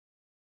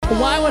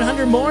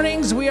Y100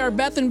 Mornings, we are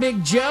Beth and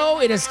Big Joe.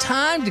 It is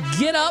time to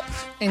get up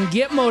and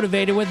get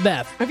motivated with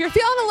Beth. If you're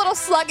feeling a little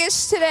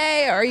sluggish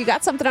today or you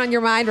got something on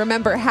your mind,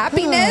 remember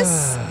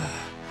happiness.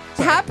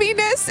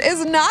 Happiness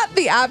is not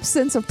the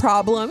absence of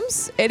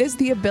problems. It is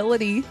the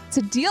ability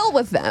to deal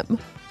with them.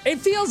 It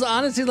feels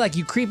honestly like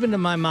you creep into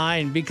my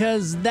mind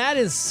because that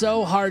is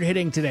so hard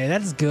hitting today.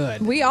 That's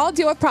good. We all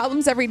deal with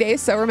problems every day,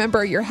 so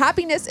remember your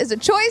happiness is a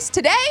choice.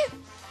 Today,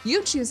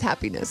 you choose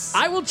happiness.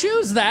 I will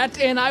choose that,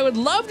 and I would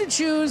love to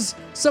choose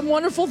some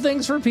wonderful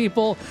things for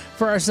people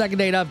for our second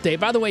date update.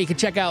 By the way, you can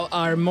check out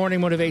our morning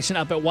motivation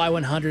up at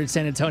Y100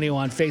 San Antonio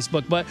on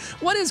Facebook. But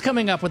what is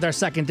coming up with our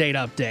second date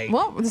update?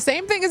 Well, the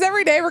same thing as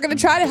every day. We're going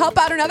to try to help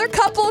out another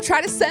couple,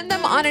 try to send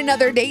them on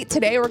another date.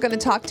 Today, we're going to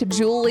talk to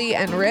Julie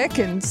and Rick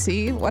and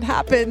see what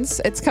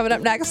happens. It's coming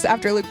up next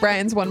after Luke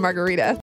Bryan's One Margarita.